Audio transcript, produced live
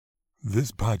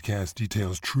This podcast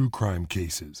details true crime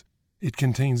cases. It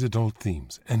contains adult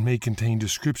themes and may contain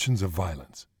descriptions of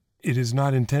violence. It is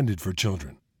not intended for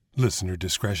children. Listener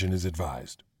discretion is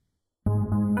advised.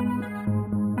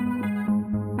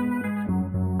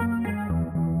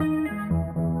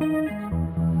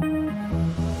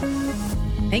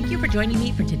 Thank you for joining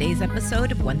me for today's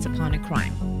episode of Once Upon a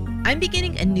Crime. I'm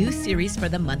beginning a new series for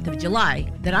the month of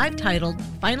July that I've titled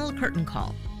Final Curtain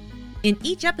Call. In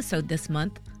each episode this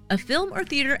month, a film or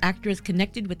theater actor is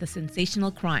connected with a sensational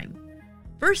crime.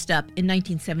 First up, in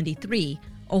 1973,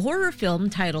 a horror film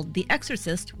titled The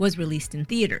Exorcist was released in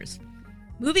theaters.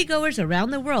 Moviegoers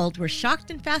around the world were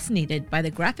shocked and fascinated by the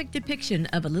graphic depiction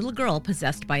of a little girl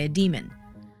possessed by a demon.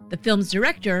 The film's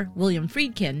director, William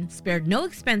Friedkin, spared no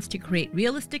expense to create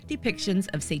realistic depictions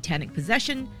of satanic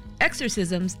possession,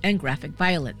 exorcisms, and graphic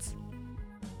violence.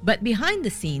 But behind the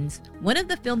scenes, one of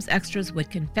the film's extras would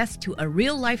confess to a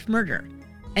real-life murder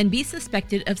and be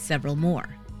suspected of several more.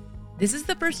 This is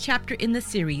the first chapter in the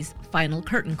series, Final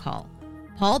Curtain Call,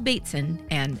 Paul Bateson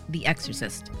and The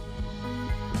Exorcist.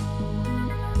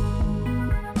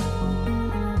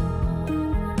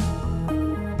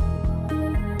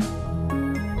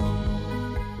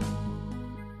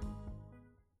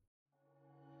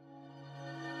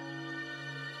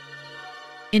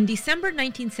 In December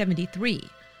 1973,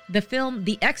 the film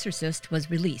The Exorcist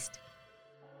was released.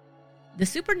 The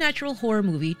supernatural horror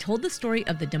movie told the story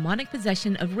of the demonic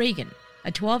possession of Regan,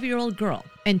 a 12-year-old girl,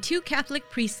 and two Catholic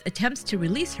priests' attempts to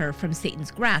release her from Satan's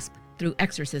grasp through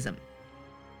exorcism.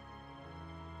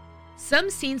 Some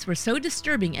scenes were so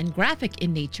disturbing and graphic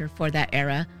in nature for that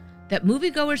era that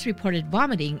moviegoers reported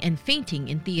vomiting and fainting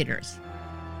in theaters.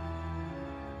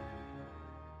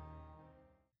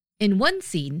 In one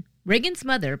scene, Regan's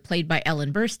mother, played by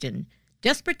Ellen Burstyn,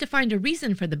 desperate to find a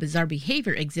reason for the bizarre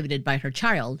behavior exhibited by her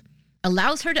child,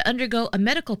 allows her to undergo a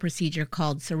medical procedure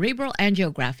called cerebral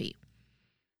angiography.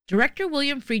 Director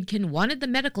William Friedkin wanted the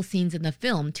medical scenes in the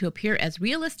film to appear as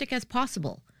realistic as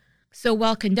possible, so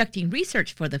while conducting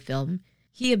research for the film,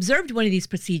 he observed one of these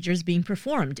procedures being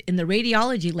performed in the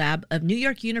radiology lab of New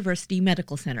York University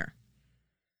Medical Center.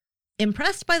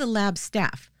 Impressed by the lab's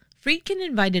staff, Friedkin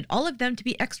invited all of them to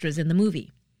be extras in the movie.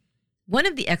 One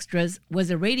of the extras was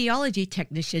a radiology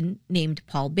technician named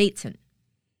Paul Bateson.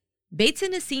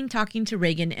 Bateson is seen talking to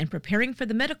Regan and preparing for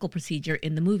the medical procedure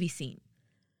in the movie scene.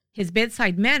 His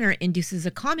bedside manner induces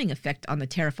a calming effect on the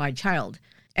terrified child,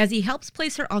 as he helps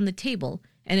place her on the table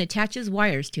and attaches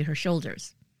wires to her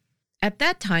shoulders. At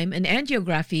that time, an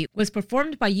angiography was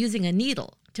performed by using a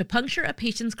needle to puncture a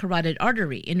patient's carotid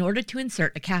artery in order to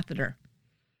insert a catheter.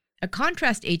 A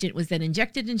contrast agent was then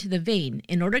injected into the vein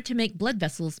in order to make blood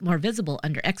vessels more visible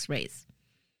under X-rays.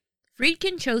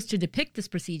 Friedkin chose to depict this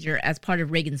procedure as part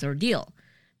of Regan's ordeal,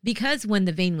 because when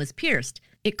the vein was pierced,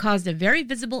 it caused a very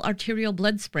visible arterial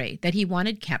blood spray that he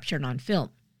wanted captured on film.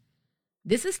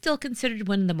 This is still considered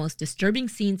one of the most disturbing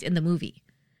scenes in the movie.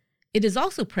 It is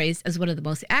also praised as one of the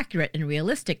most accurate and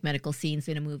realistic medical scenes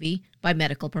in a movie by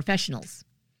medical professionals.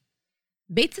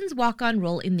 Bateson's walk-on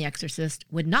role in The Exorcist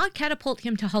would not catapult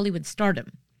him to Hollywood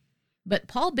stardom, but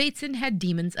Paul Bateson had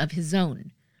demons of his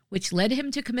own, which led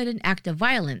him to commit an act of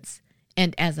violence,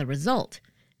 and as a result,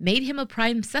 made him a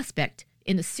prime suspect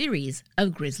in a series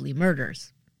of grisly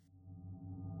murders.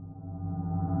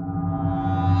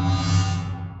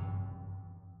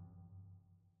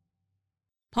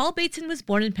 Paul Bateson was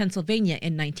born in Pennsylvania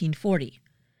in 1940.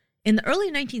 In the early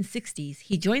 1960s,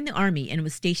 he joined the Army and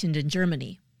was stationed in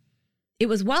Germany. It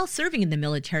was while serving in the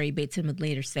military, Bateson would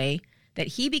later say, that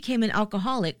he became an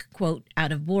alcoholic, quote,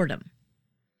 out of boredom.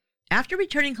 After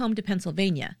returning home to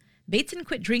Pennsylvania, Bateson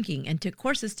quit drinking and took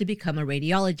courses to become a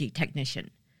radiology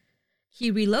technician.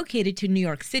 He relocated to New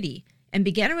York City and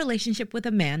began a relationship with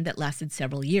a man that lasted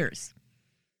several years.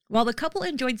 While the couple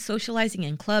enjoyed socializing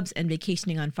in clubs and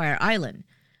vacationing on Fire Island,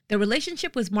 the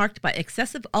relationship was marked by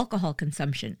excessive alcohol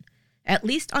consumption, at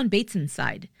least on Bateson's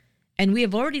side, and we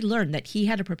have already learned that he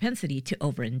had a propensity to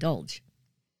overindulge.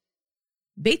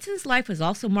 Bateson's life was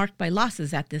also marked by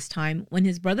losses at this time when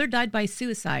his brother died by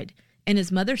suicide and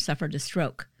his mother suffered a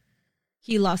stroke.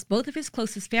 He lost both of his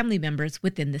closest family members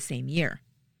within the same year.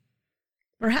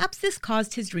 Perhaps this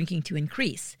caused his drinking to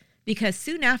increase, because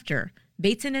soon after,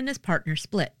 Bateson and his partner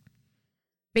split.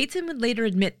 Bateson would later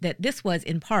admit that this was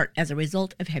in part as a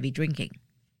result of heavy drinking.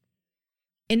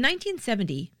 In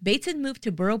 1970, Bateson moved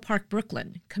to Borough Park,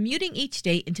 Brooklyn, commuting each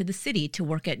day into the city to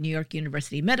work at New York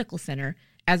University Medical Center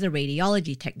as a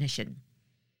radiology technician.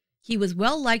 He was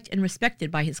well-liked and respected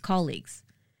by his colleagues.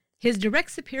 His direct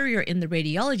superior in the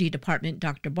radiology department,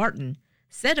 Dr. Barton,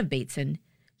 said of Bateson,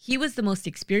 "He was the most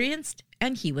experienced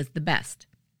and he was the best."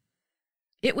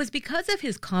 It was because of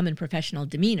his calm and professional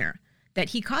demeanor that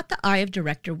he caught the eye of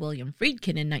director William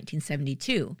Friedkin in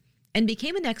 1972 and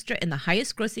became an extra in the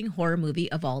highest-grossing horror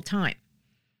movie of all time.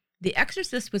 The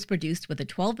Exorcist was produced with a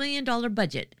 $12 million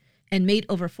budget and made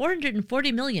over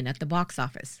 $440 million at the box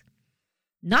office.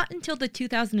 Not until the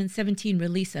 2017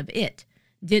 release of It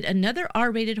did another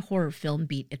R-rated horror film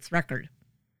beat its record.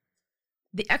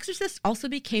 The Exorcist also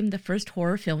became the first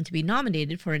horror film to be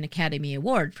nominated for an Academy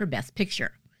Award for Best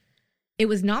Picture. It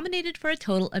was nominated for a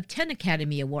total of 10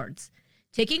 Academy Awards,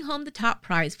 taking home the top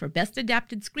prize for Best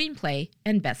Adapted Screenplay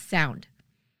and Best Sound.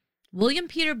 William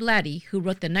Peter Blatty, who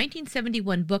wrote the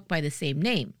 1971 book by the same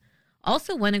name,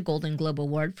 also won a Golden Globe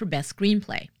Award for Best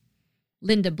Screenplay.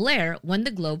 Linda Blair won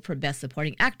the Globe for Best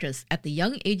Supporting Actress at the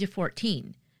young age of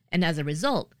 14, and as a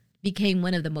result, became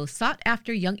one of the most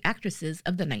sought-after young actresses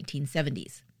of the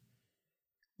 1970s.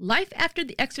 Life after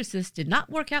The Exorcist did not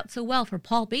work out so well for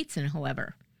Paul Bateson,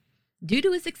 however. Due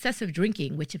to his excessive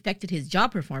drinking, which affected his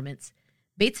job performance,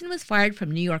 Bateson was fired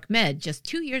from New York Med just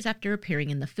 2 years after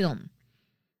appearing in the film.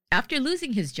 After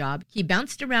losing his job, he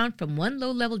bounced around from one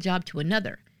low-level job to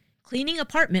another, cleaning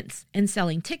apartments and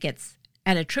selling tickets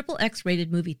at a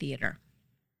XXX-rated movie theater.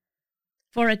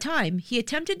 For a time, he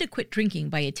attempted to quit drinking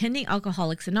by attending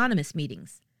Alcoholics Anonymous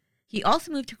meetings. He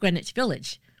also moved to Greenwich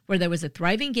Village, where there was a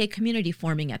thriving gay community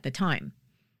forming at the time.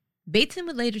 Bateson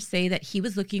would later say that he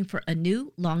was looking for a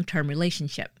new, long-term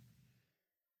relationship.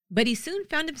 But he soon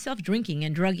found himself drinking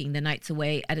and drugging the nights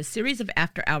away at a series of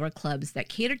after-hour clubs that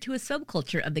catered to a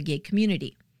subculture of the gay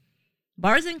community.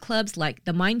 Bars and clubs like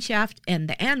the Mine Shaft and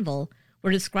the Anvil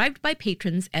were described by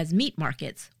patrons as meat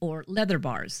markets or leather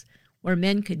bars, where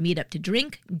men could meet up to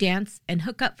drink, dance, and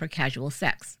hook up for casual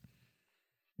sex.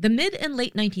 The mid and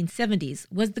late 1970s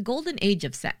was the golden age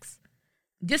of sex.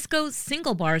 Discos,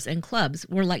 single bars, and clubs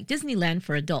were like Disneyland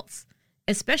for adults,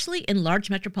 especially in large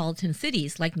metropolitan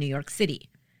cities like New York City.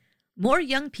 More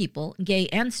young people, gay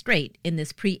and straight, in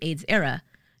this pre-AIDS era,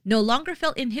 no longer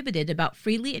felt inhibited about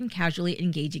freely and casually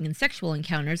engaging in sexual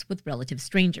encounters with relative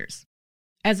strangers.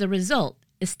 As a result,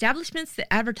 establishments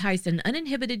that advertised an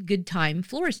uninhibited good time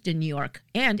flourished in New York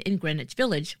and in Greenwich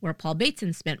Village, where Paul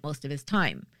Bateson spent most of his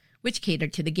time, which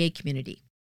catered to the gay community.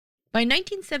 By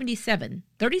 1977,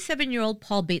 37-year-old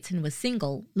Paul Bateson was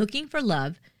single, looking for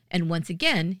love, and once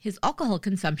again, his alcohol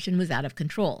consumption was out of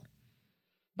control.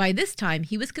 By this time,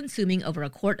 he was consuming over a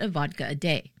quart of vodka a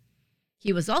day.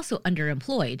 He was also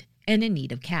underemployed and in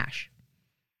need of cash.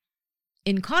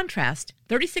 In contrast,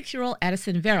 36-year-old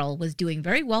Addison Verrill was doing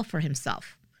very well for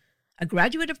himself. A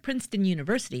graduate of Princeton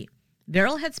University,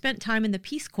 Verrill had spent time in the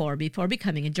Peace Corps before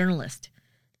becoming a journalist.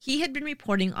 He had been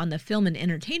reporting on the film and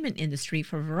entertainment industry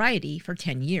for Variety for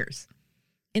 10 years.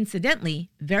 Incidentally,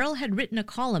 Verrill had written a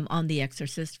column on The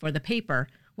Exorcist for the paper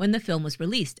when the film was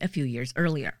released a few years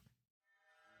earlier.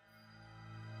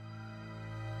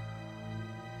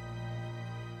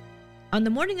 On the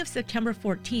morning of September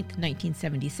 14,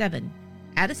 1977,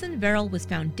 Addison Verrill was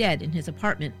found dead in his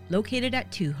apartment located at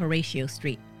 2 Horatio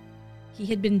Street. He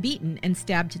had been beaten and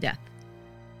stabbed to death.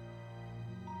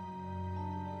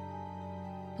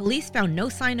 Police found no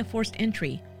sign of forced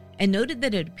entry and noted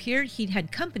that it appeared he'd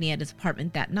had company at his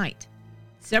apartment that night.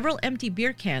 Several empty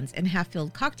beer cans and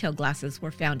half-filled cocktail glasses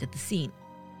were found at the scene.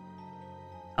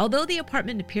 Although the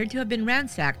apartment appeared to have been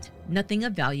ransacked, nothing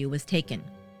of value was taken.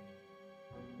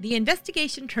 The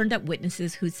investigation turned up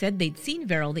witnesses who said they'd seen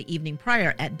Verrill the evening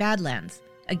prior at Badlands,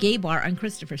 a gay bar on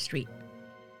Christopher Street.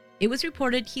 It was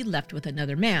reported he left with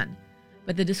another man,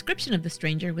 but the description of the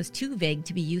stranger was too vague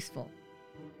to be useful.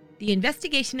 The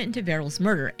investigation into Verrill's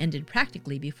murder ended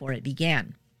practically before it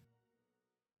began.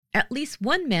 At least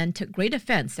one man took great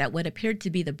offense at what appeared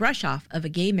to be the brush-off of a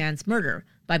gay man's murder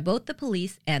by both the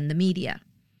police and the media.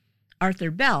 Arthur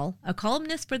Bell, a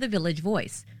columnist for the Village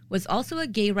Voice, was also a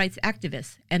gay rights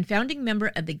activist and founding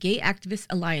member of the Gay Activist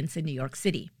Alliance in New York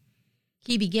City.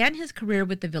 He began his career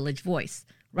with the Village Voice,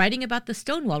 writing about the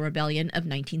Stonewall Rebellion of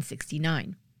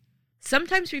 1969.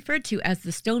 Sometimes referred to as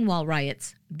the Stonewall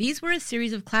Riots, these were a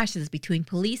series of clashes between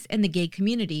police and the gay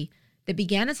community that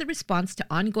began as a response to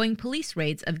ongoing police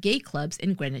raids of gay clubs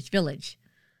in Greenwich Village.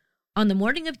 On the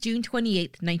morning of June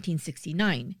 28,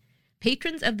 1969,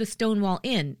 patrons of the Stonewall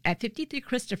Inn at 53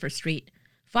 Christopher Street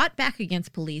fought back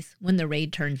against police when the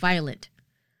raid turned violent.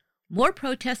 More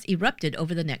protests erupted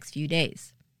over the next few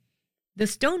days. The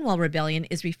Stonewall Rebellion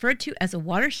is referred to as a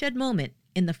watershed moment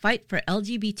in the fight for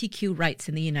LGBTQ rights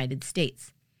in the United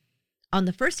States. On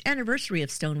the first anniversary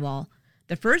of Stonewall,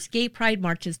 the first gay pride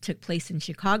marches took place in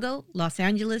Chicago, Los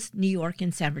Angeles, New York,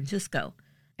 and San Francisco,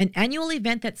 an annual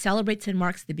event that celebrates and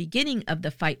marks the beginning of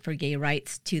the fight for gay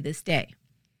rights to this day.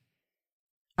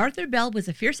 Arthur Bell was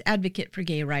a fierce advocate for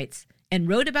gay rights and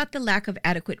wrote about the lack of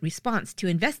adequate response to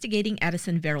investigating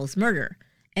Addison Verrill's murder,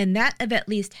 and that of at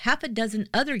least half a dozen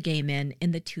other gay men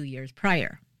in the 2 years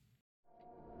prior.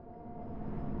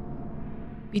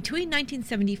 Between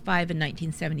 1975 and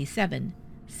 1977,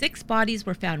 6 bodies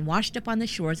were found washed up on the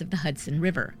shores of the Hudson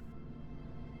River.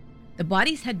 The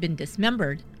bodies had been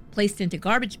dismembered, placed into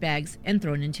garbage bags, and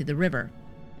thrown into the river.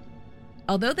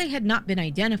 Although they had not been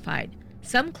identified,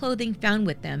 some clothing found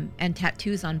with them and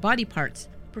tattoos on body parts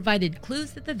provided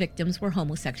clues that the victims were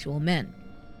homosexual men.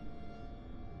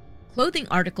 Clothing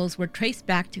articles were traced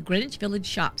back to Greenwich Village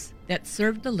shops that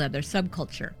served the leather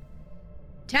subculture.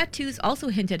 Tattoos also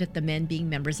hinted at the men being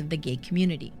members of the gay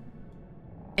community.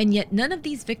 And yet none of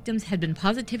these victims had been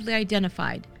positively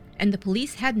identified, and the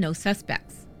police had no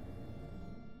suspects.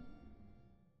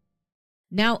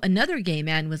 Now another gay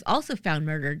man was also found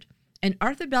murdered, and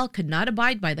Arthur Bell could not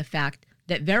abide by the fact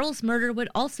that Verrill's murder would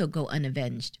also go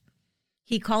unavenged.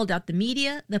 He called out the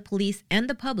media, the police, and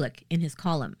the public in his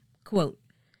column. Quote,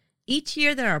 "Each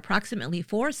year there are approximately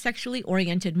 4 sexually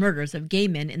oriented murders of gay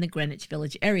men in the Greenwich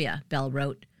Village area," Bell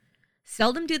wrote.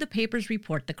 "Seldom do the papers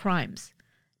report the crimes.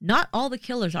 Not all the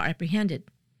killers are apprehended.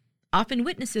 Often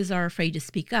witnesses are afraid to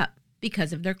speak up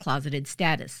because of their closeted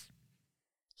status."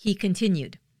 He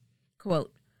continued,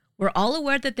 quote, "We're all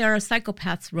aware that there are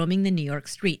psychopaths roaming the New York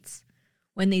streets.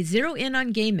 When they zero in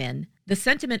on gay men, the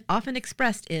sentiment often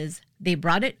expressed is, they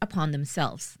brought it upon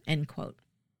themselves," end quote.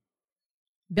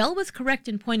 Bell was correct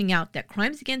in pointing out that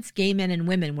crimes against gay men and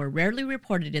women were rarely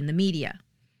reported in the media.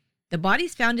 The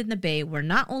bodies found in the bay were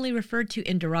not only referred to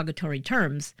in derogatory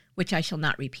terms, which I shall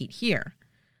not repeat here,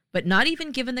 but not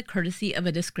even given the courtesy of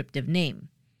a descriptive name.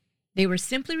 They were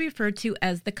simply referred to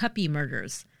as the Cuppy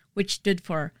murders, which stood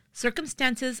for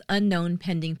Circumstances Unknown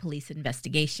Pending Police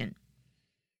Investigation.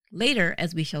 Later,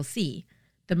 as we shall see,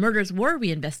 the murders were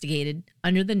reinvestigated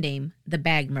under the name the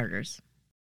Bag Murders.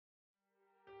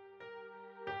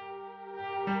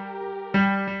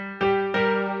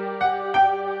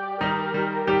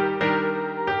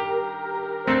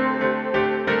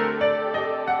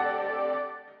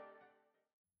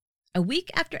 A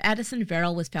week after Addison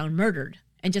Verrill was found murdered,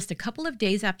 and just a couple of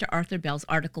days after Arthur Bell's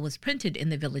article was printed in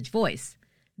the Village Voice,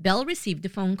 Bell received a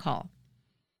phone call.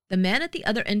 The man at the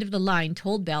other end of the line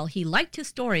told Bell he liked his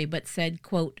story but said,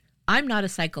 quote, "I'm not a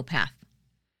psychopath."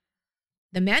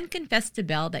 The man confessed to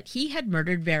Bell that he had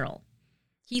murdered Verrill.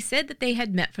 He said that they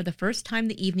had met for the first time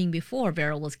the evening before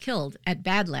Verrill was killed at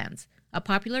Badlands, a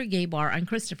popular gay bar on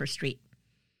Christopher Street.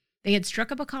 They had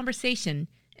struck up a conversation,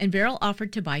 and Verrill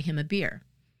offered to buy him a beer.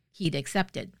 He'd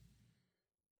accepted.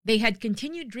 They had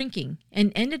continued drinking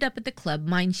and ended up at the club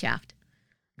Mineshaft.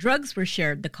 Drugs were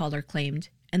shared, the caller claimed,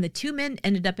 and the 2 men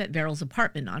ended up at Verrill's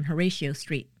apartment on Horatio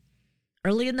Street.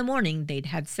 Early in the morning, they'd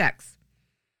had sex.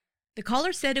 The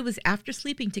caller said it was after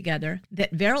sleeping together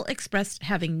that Verrill expressed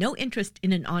having no interest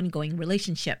in an ongoing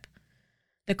relationship.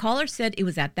 The caller said it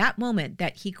was at that moment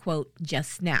that he, quote,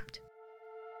 "just snapped."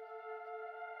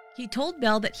 He told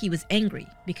Bell that he was angry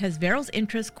because Verrill's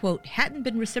interest, quote, "hadn't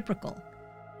been reciprocal.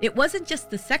 It wasn't just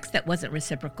the sex that wasn't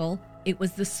reciprocal, it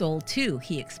was the soul too,"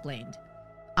 he explained.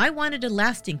 "I wanted a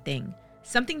lasting thing,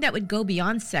 something that would go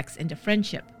beyond sex into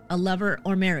friendship, a lover,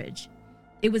 or marriage.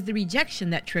 It was the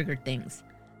rejection that triggered things.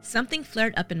 Something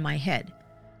flared up in my head.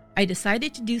 I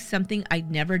decided to do something I'd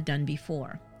never done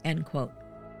before," end quote.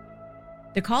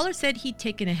 The caller said he'd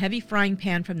taken a heavy frying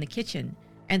pan from the kitchen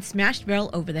and smashed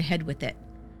Verrill over the head with it.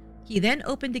 He then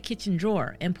opened the kitchen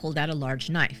drawer and pulled out a large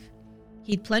knife.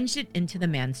 He'd plunged it into the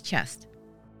man's chest.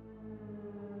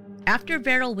 After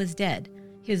Verrill was dead,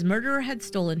 his murderer had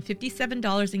stolen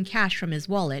 $57 in cash from his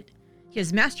wallet,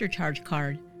 his MasterCharge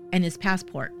card, and his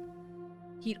passport.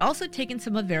 He'd also taken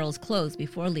some of Verrill's clothes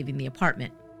before leaving the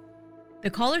apartment. The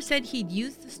caller said he'd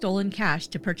used the stolen cash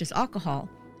to purchase alcohol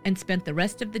and spent the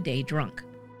rest of the day drunk.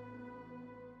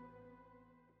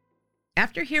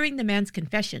 After hearing the man's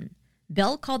confession,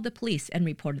 Bell called the police and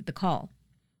reported the call.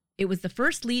 It was the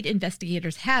first lead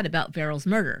investigators had about Verrill's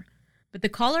murder, but the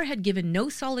caller had given no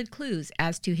solid clues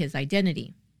as to his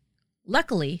identity.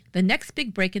 Luckily, the next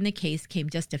big break in the case came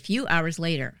just a few hours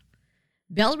later.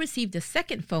 Bell received a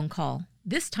second phone call,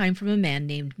 this time from a man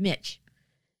named Mitch.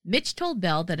 Mitch told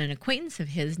Bell that an acquaintance of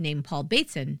his named Paul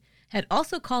Bateson had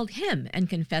also called him and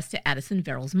confessed to Addison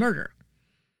Verrill's murder.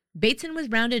 Bateson was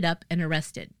rounded up and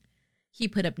arrested. He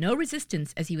put up no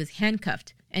resistance as he was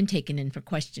handcuffed and taken in for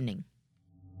questioning.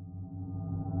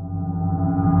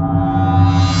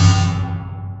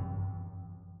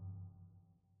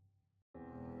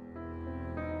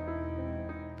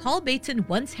 Paul Bateson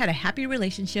once had a happy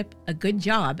relationship, a good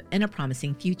job, and a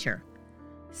promising future.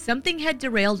 Something had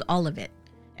derailed all of it,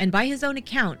 and by his own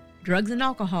account, drugs and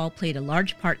alcohol played a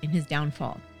large part in his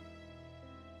downfall.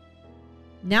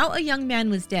 Now a young man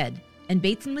was dead, and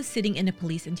Bateson was sitting in a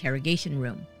police interrogation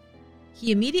room.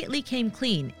 He immediately came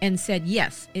clean and said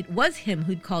yes, it was him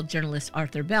who'd called journalist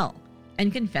Arthur Bell,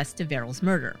 and confessed to Verrill's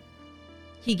murder.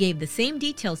 He gave the same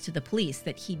details to the police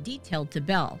that he detailed to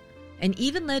Bell, and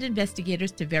even led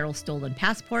investigators to Verrill's stolen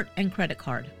passport and credit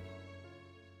card.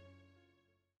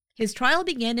 His trial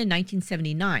began in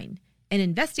 1979, and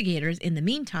investigators in the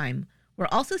meantime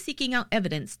were also seeking out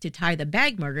evidence to tie the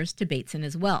bag murders to Bateson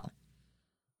as well.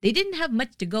 They didn't have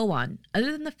much to go on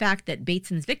other than the fact that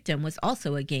Bateson's victim was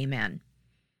also a gay man.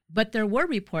 But there were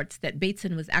reports that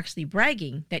Bateson was actually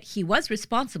bragging that he was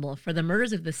responsible for the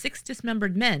murders of the 6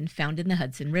 dismembered men found in the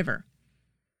Hudson River.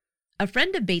 A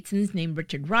friend of Bateson's named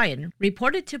Richard Ryan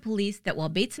reported to police that while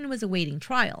Bateson was awaiting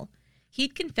trial,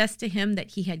 he'd confessed to him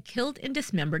that he had killed and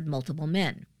dismembered multiple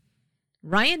men.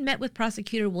 Ryan met with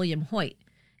prosecutor William Hoyt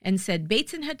and said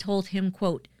Bateson had told him,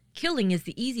 quote, "Killing is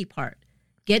the easy part.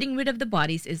 Getting rid of the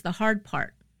bodies is the hard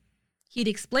part." He'd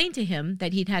explained to him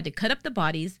that he'd had to cut up the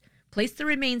bodies, place the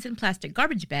remains in plastic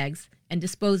garbage bags, and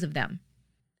dispose of them.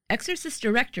 Exorcist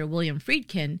director William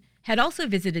Friedkin had also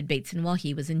visited Bateson while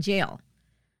he was in jail.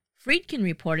 Friedkin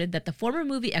reported that the former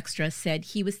movie extra said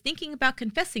he was thinking about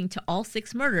confessing to all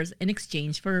 6 murders in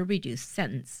exchange for a reduced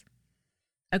sentence.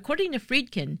 According to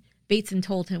Friedkin, Bateson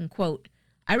told him, quote,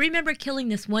 "I remember killing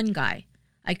this one guy.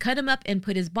 I cut him up and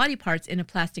put his body parts in a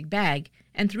plastic bag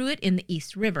and threw it in the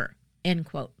East River," end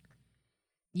quote.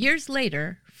 Years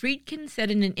later, Friedkin said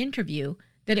in an interview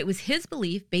that it was his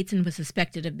belief Bateson was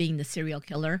suspected of being the serial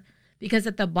killer because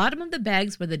at the bottom of the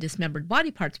bags where the dismembered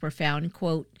body parts were found,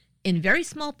 quote, "in very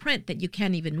small print that you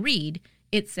can't even read,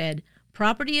 it said,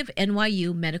 'Property of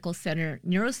NYU Medical Center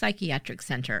Neuropsychiatric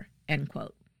Center,' end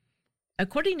quote.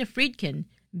 According to Friedkin,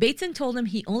 Bateson told him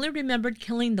he only remembered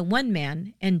killing the one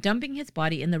man and dumping his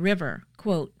body in the river,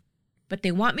 quote, "but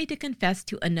they want me to confess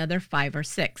to another 5 or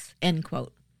 6, end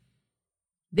quote.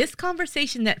 This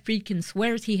conversation that Friedkin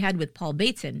swears he had with Paul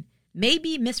Bateson may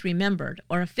be misremembered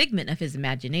or a figment of his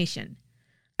imagination.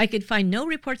 I could find no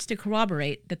reports to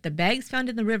corroborate that the bags found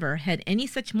in the river had any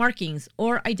such markings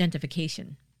or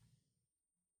identification.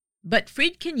 But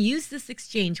Friedkin used this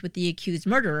exchange with the accused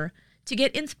murderer to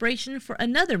get inspiration for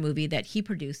another movie that he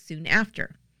produced soon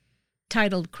after.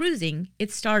 Titled Cruising,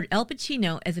 it starred Al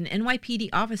Pacino as an NYPD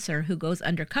officer who goes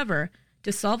undercover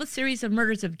to solve a series of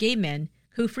murders of gay men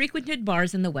who frequented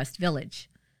bars in the West Village.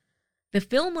 The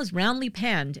film was roundly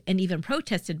panned and even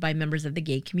protested by members of the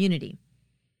gay community.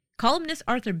 Columnist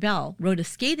Arthur Bell wrote a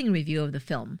scathing review of the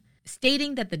film,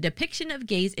 stating that the depiction of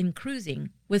gays in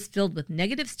Cruising was filled with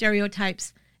negative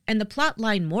stereotypes, and the plot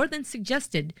line more than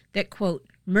suggested that, quote,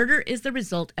 "murder is the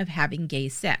result of having gay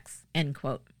sex," end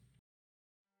quote.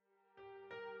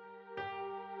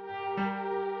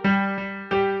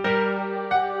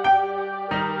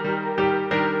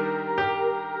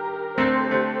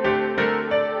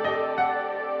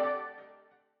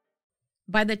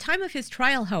 By the time of his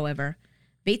trial, however,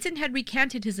 Bateson had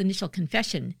recanted his initial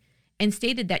confession and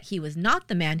stated that he was not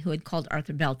the man who had called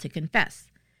Arthur Bell to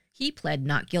confess. He pled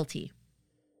not guilty.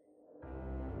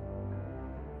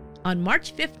 On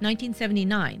March 5,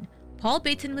 1979, Paul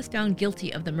Bateson was found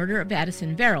guilty of the murder of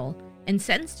Bateson Verrill and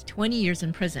sentenced to 20 years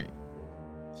in prison.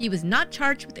 He was not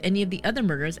charged with any of the other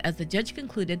murders as the judge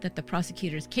concluded that the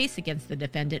prosecutor's case against the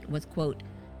defendant was, quote,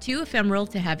 "too ephemeral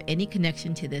to have any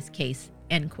connection to this case,"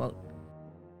 end quote.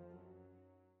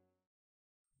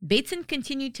 Bateson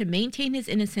continued to maintain his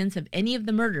innocence of any of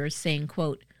the murders, saying,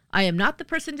 quote, "I am not the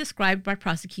person described by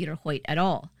prosecutor Hoyt at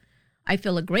all. I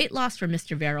feel a great loss for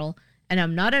Mr. Verrill, and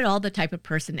I'm not at all the type of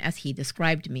person as he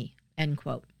described me," end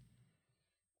quote.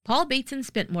 Paul Bateson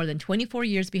spent more than 24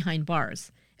 years behind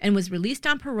bars and was released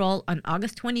on parole on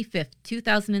August 25,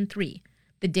 2003,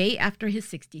 the day after his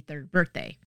 63rd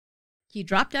birthday. He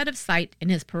dropped out of sight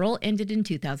and his parole ended in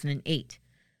 2008.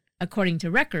 According to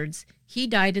records, he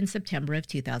died in September of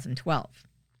 2012.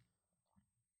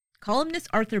 Columnist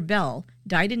Arthur Bell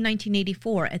died in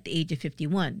 1984 at the age of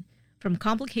 51 from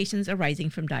complications arising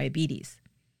from diabetes.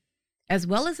 As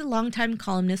well as a longtime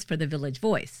columnist for the Village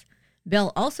Voice,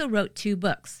 Bell also wrote 2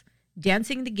 books,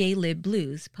 Dancing the Gay Lib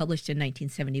Blues, published in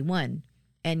 1971,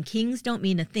 and Kings Don't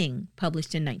Mean a Thing,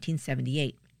 published in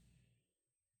 1978.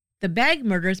 The bag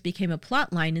murders became a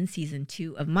plot line in Season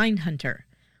 2 of Mindhunter,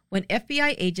 when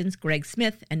FBI agents Greg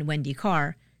Smith and Wendy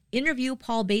Carr interview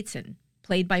Paul Bateson,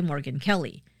 played by Morgan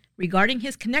Kelly, regarding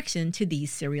his connection to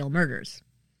these serial murders.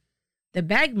 The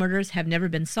bag murders have never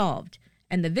been solved,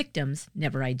 and the victims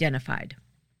never identified.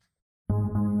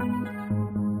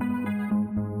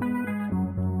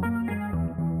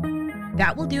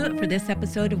 That will do it for this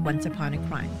episode of Once Upon a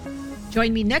Crime.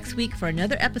 Join me next week for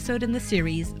another episode in the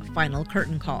series, Final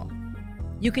Curtain Call.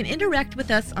 You can interact with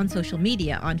us on social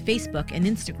media on Facebook and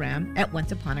Instagram at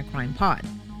Once Upon a Crime Pod,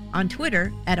 on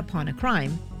Twitter at Upon a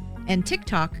Crime, and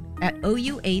TikTok at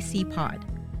OUAC Pod.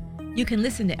 You can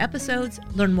listen to episodes,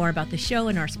 learn more about the show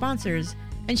and our sponsors,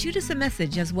 and shoot us a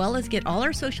message, as well as get all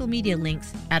our social media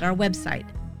links at our website,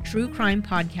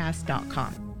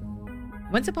 truecrimepodcast.com.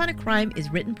 Once Upon a Crime is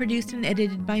written, produced, and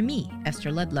edited by me,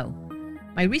 Esther Ludlow.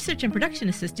 My research and production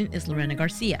assistant is Lorena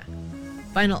Garcia.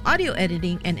 Final audio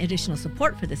editing and additional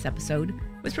support for this episode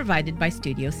was provided by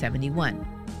Studio 71.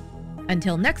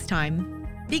 Until next time,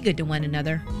 be good to one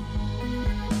another.